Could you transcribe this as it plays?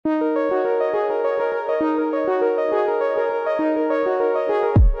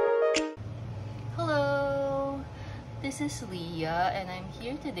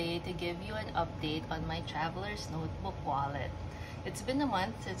here today to give you an update on my traveler's notebook wallet. It's been a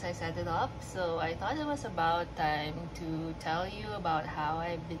month since I set it up, so I thought it was about time to tell you about how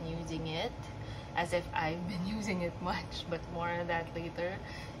I've been using it, as if I've been using it much, but more on that later,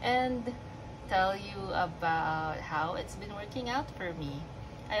 and tell you about how it's been working out for me.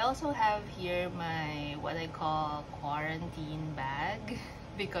 I also have here my what I call quarantine bag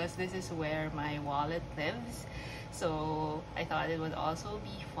because this is where my wallet lives. So I thought it would also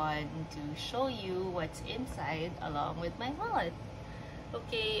be fun to show you what's inside along with my wallet.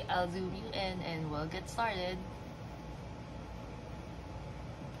 Okay, I'll zoom you in and we'll get started.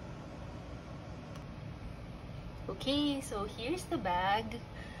 Okay, so here's the bag.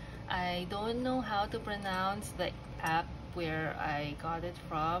 I don't know how to pronounce the app where I got it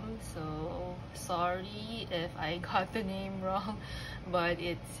from, so sorry if I got the name wrong, but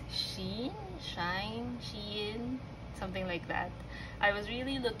it's Shein, something like that. I was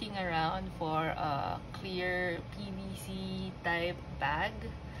really looking around for a clear PVC type bag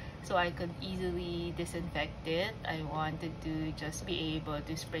so I could easily disinfect it. I wanted to just be able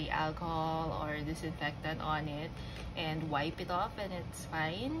to spray alcohol or disinfectant on it and wipe it off and it's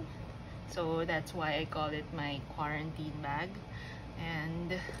fine. So that's why I call it my quarantine bag,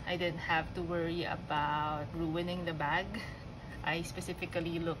 and I didn't have to worry about ruining the bag. I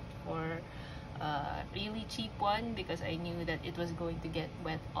specifically looked for a really cheap one because I knew that it was going to get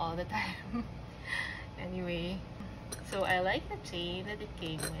wet all the time. Anyway, so I like the chain that it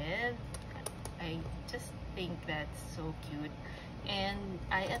came with. I just think that's so cute. And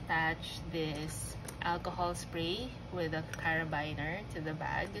I attached this alcohol spray with a carabiner to the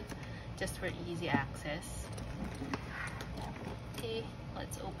bag just for easy access. Okay,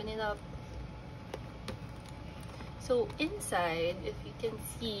 let's open it up. So inside, if you can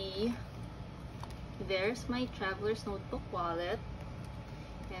see, there's my traveler's notebook wallet,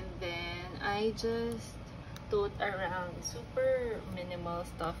 and then I just tote around super minimal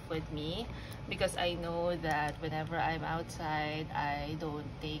stuff with me because I know that whenever I'm outside I don't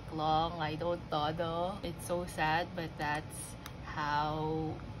take long, I don't dawdle. It's so sad, but that's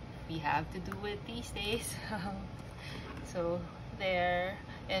how we have to do it these days. So there,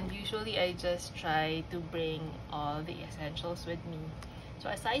 and usually I just try to bring all the essentials with me. So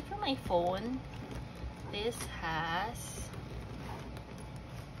aside from my phone, this has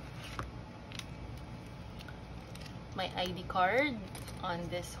my ID card on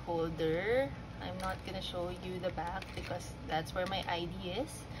this holder. I'm not gonna show you the back because that's where my ID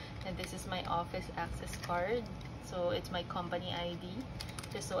is, and this is my office access card, so it's my company ID,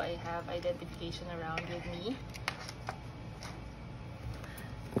 just so I have identification around with me.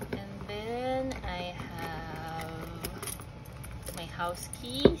 And then I have my house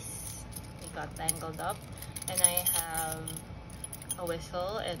keys. They got tangled up, and I have a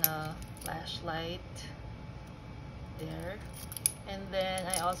whistle and a flashlight there. And then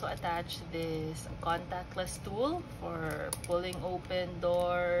I also attached this contactless tool for pulling open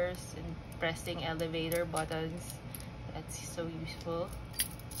doors and pressing elevator buttons. That's so useful.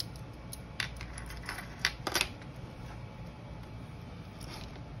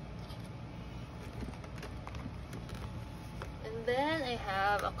 And then I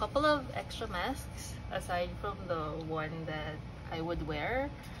have a couple of extra masks aside from the one that I would wear.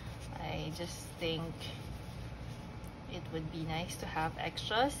 I just think it would be nice to have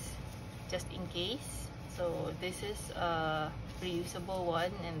extras just in case. So this is a reusable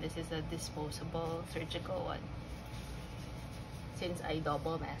one and this is a disposable surgical one, since I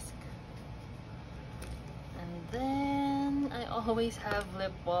double mask. And then I always have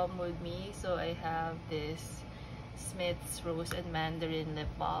lip balm with me, so I have this Smith's Rose and Mandarin lip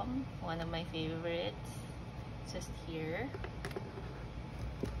balm, one of my favorites, just here.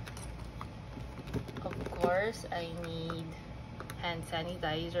 Of course, I need hand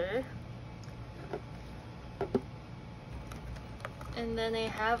sanitizer. And then I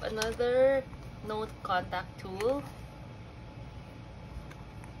have another note contact tool.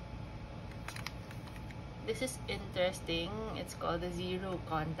 This is interesting. It's called the zero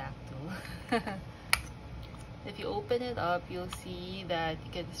contact tool. If you open it up, you'll see that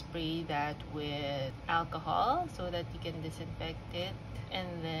you can spray that with alcohol so that you can disinfect it, and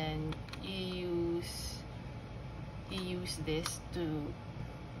then you use this to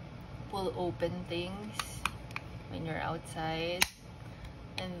pull open things when you're outside.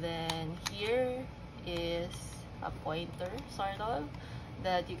 And then here is a pointer, sort of,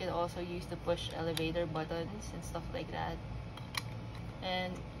 that you can also use to push elevator buttons and stuff like that.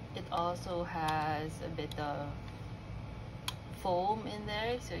 And it also has a bit of foam in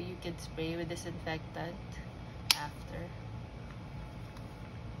there, so you can spray with disinfectant after.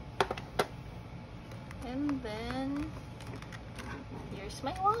 And then here's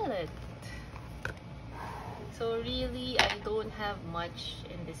my wallet. So really, I don't have much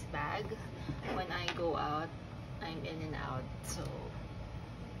in this bag. When I go out, I'm in and out. So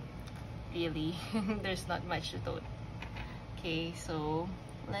really, there's not much to tote. Okay, so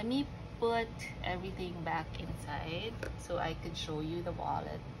let me put everything back inside so I could show you the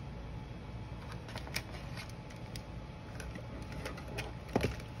wallet.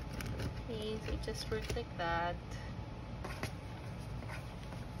 Okay, so it just works like that.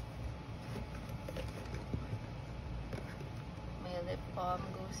 My lip balm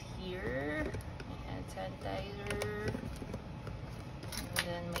goes here, my hand sanitizer, and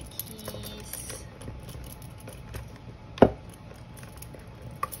then my keys.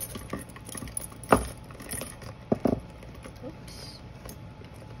 Oops.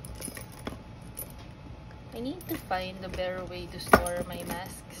 I need to find a better way to store my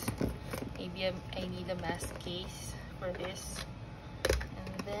masks. Maybe I need a mask case for this.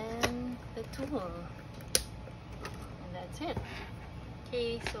 And then the tool. And that's it.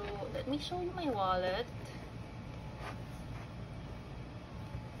 Okay, so let me show you my wallet.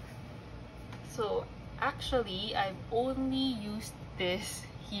 So actually, I've only used this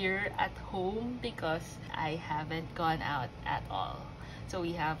here at home because I haven't gone out at all. So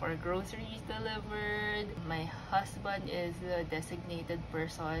we have our groceries delivered. My husband is a designated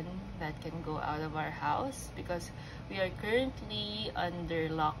person that can go out of our house because we are currently under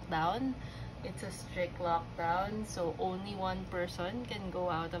lockdown. It's a strict lockdown, so only one person can go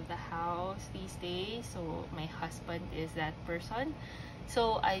out of the house these days. So my husband is that person.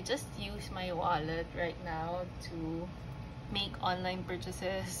 So I just use my wallet right now to make online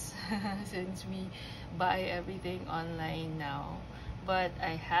purchases since we buy everything online now. But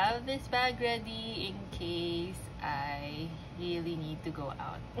I have this bag ready in case I really need to go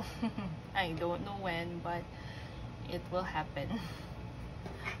out. I don't know when, but it will happen.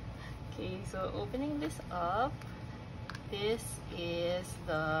 Okay, so opening this up, this is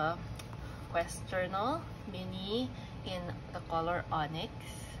the Quest Journal Mini in the color Onyx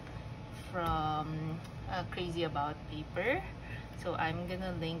from Crazy About Paper. So I'm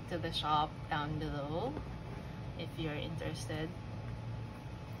gonna link to the shop down below if you're interested.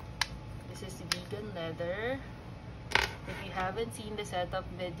 This is vegan leather. If you haven't seen the setup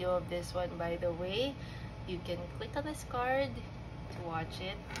video of this one, by the way, you can click on this card to watch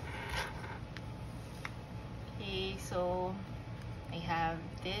it. Okay, so I have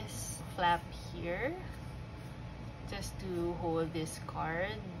this flap here just to hold this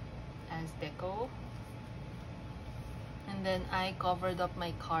card as deco. And then I covered up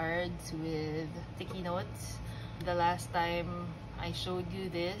my cards with sticky notes. The last time I showed you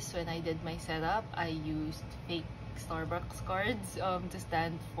this, when I did my setup, I used fake Starbucks cards to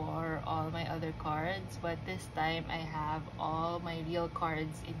stand for all my other cards, but this time I have all my real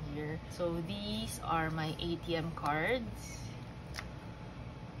cards in here. So these are my ATM cards.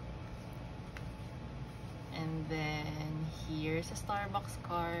 And then here's a Starbucks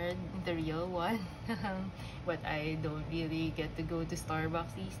card, the real one. But I don't really get to go to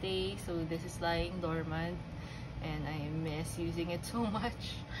Starbucks these days, so this is lying dormant and I miss using it so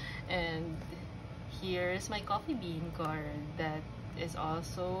much. And here's my coffee bean card that is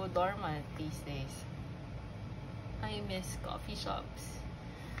also dormant these days. I miss coffee shops.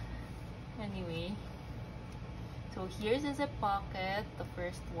 Anyway, so here's a zip pocket, the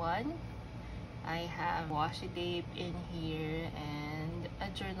first one. I have washi tape in here and a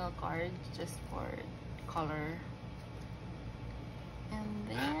journal card just for color. And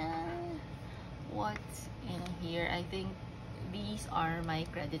then what's in here? I think these are my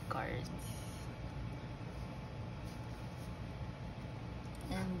credit cards.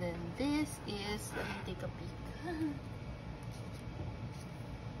 And then this is, let me take a peek.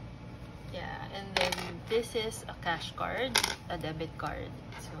 Yeah, and then this is a cash card, a debit card.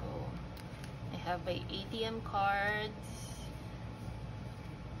 So I have my ATM cards,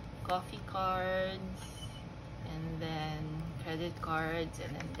 coffee cards, and then credit cards,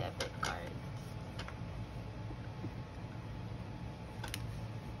 and then debit cards.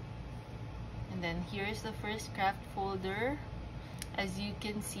 And then here's the first craft folder. As you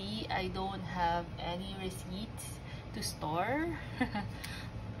can see, I don't have any receipts to store.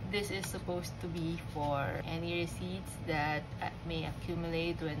 This is supposed to be for any receipts that may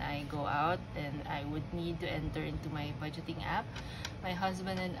accumulate when I go out and I would need to enter into my budgeting app. My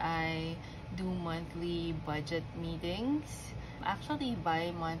husband and I do monthly budget meetings. Actually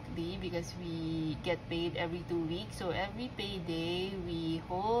bi-monthly because we get paid every 2 weeks. So every payday we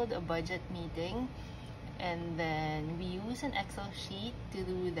hold a budget meeting And then we use an Excel sheet to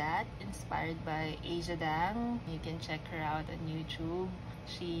do that, inspired by Asia Dang. You can check her out on YouTube.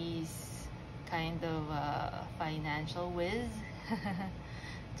 She's kind of a financial whiz.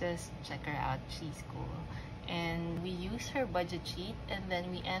 Just check her out, she's cool. And we use her budget sheet, and then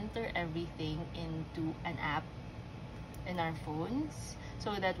we enter everything into an app in our phones,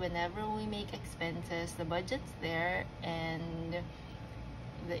 so that whenever we make expenses, the budget's there and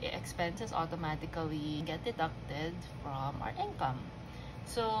the expenses automatically get deducted from our income.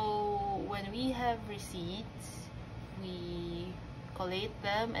 So when we have receipts, we collate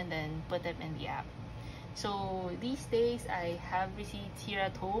them and then put them in the app. So these days I have receipts here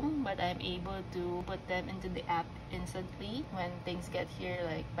at home, but I'm able to put them into the app instantly when things get here,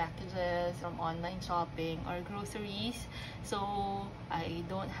 like packages from online shopping or groceries. So I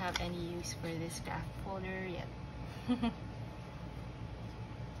don't have any use for this craft folder yet.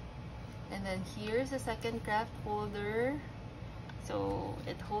 And then here's the second craft folder. So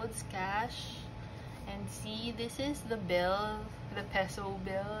it holds cash. And see, this is the bill, the peso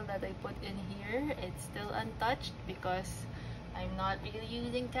bill that I put in here. It's still untouched because I'm not really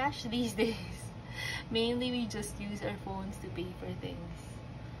using cash these days. Mainly we just use our phones to pay for things.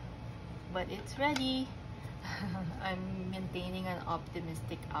 But it's ready. I'm maintaining an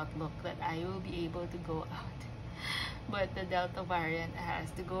optimistic outlook that I will be able to go out. But the Delta variant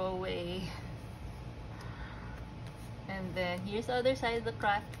has to go away. And then here's the other side of the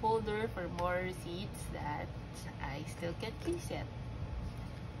craft folder for more receipts that I still can't use yet.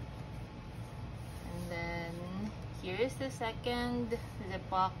 And then here's the second zip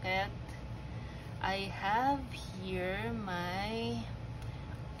pocket. I have here my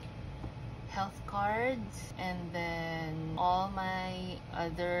health cards, and then all my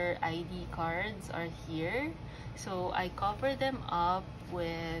other ID cards are here. So I cover them up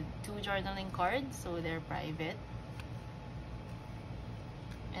with 2 journaling cards, so they're private.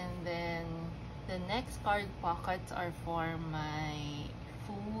 And then the next card pockets are for my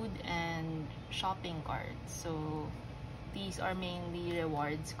food and shopping cards. So these are mainly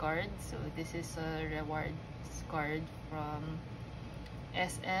rewards cards. So this is a rewards card from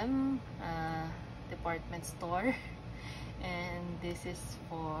SM department store. And this is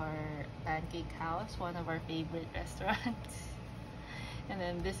for Pancake House, one of our favorite restaurants. And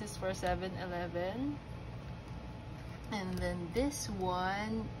then this is for 7-Eleven. And then this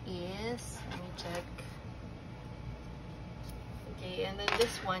one is, let me check. Okay, and then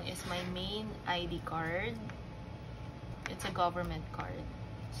this one is my main ID card. It's a government card.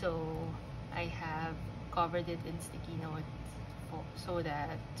 So I have covered it in sticky notes so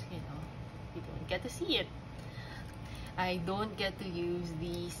that, you know, you don't get to see it. I don't get to use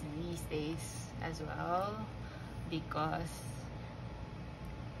these days as well because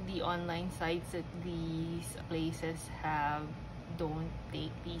the online sites that these places have don't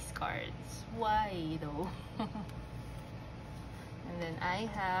take these cards. Why though? And then I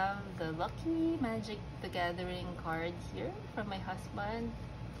have the Lucky Magic the Gathering card here from my husband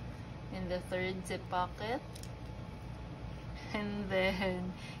in the third zip pocket. And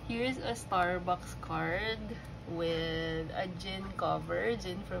then here's a Starbucks card with a gin cover,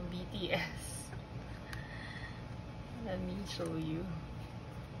 gin from BTS. Let me show you.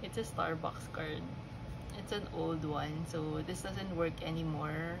 It's a Starbucks card. It's an old one, so this doesn't work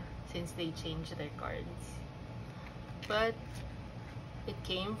anymore since they changed their cards. But it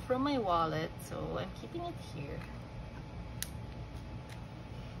came from my wallet, so I'm keeping it here.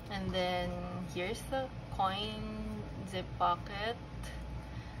 And then here's the coin zip pocket.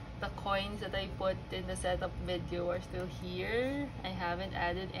 The coins that I put in the setup video are still here. I haven't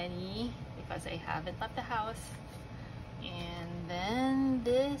added any because I haven't left the house. And then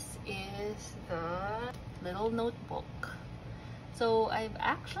this is the little notebook. So I've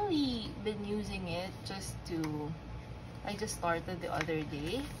actually been using it I just started the other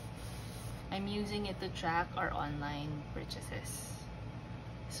day. I'm using it to track our online purchases.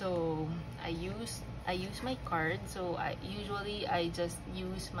 So I use my card. So I just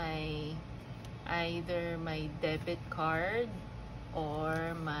use either my debit card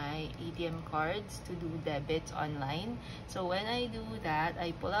or my ATM cards to do debits online. So when I do that,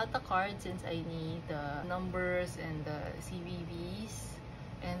 I pull out the card since I need the numbers and the CVVs,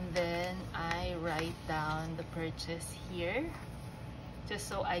 and then I write down the purchase here just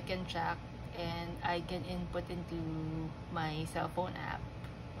so I can track and I can input into my cell phone app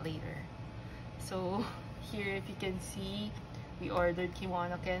later. So here, if you can see, we ordered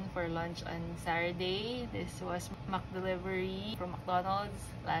Kiwanoken for lunch on Saturday. This was McDelivery from McDonald's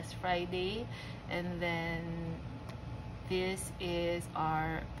last Friday. And then this is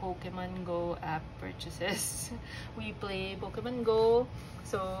our Pokemon Go app purchases. We play Pokemon Go,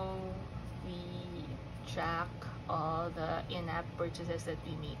 so we track all the in-app purchases that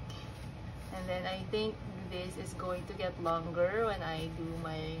we make. And then I think this is going to get longer when I do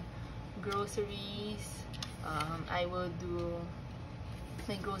my groceries. I will do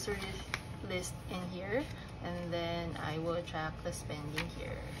my grocery list in here, and then I will track the spending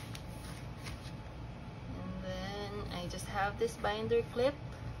here. And then I just have this binder clip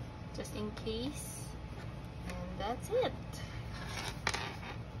just in case, and that's it.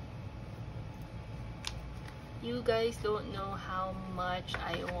 You guys don't know how much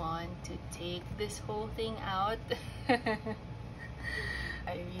I want to take this whole thing out.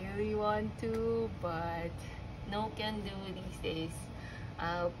 I really want to, but no can do these days.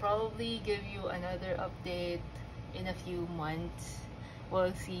 I'll probably give you another update in a few months.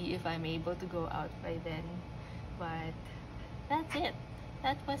 We'll see if I'm able to go out by then. But that's it.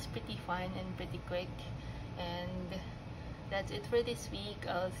 That was pretty fun and pretty quick. And that's it for this week.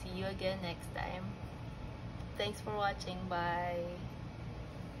 I'll see you again next time. Thanks for watching. Bye.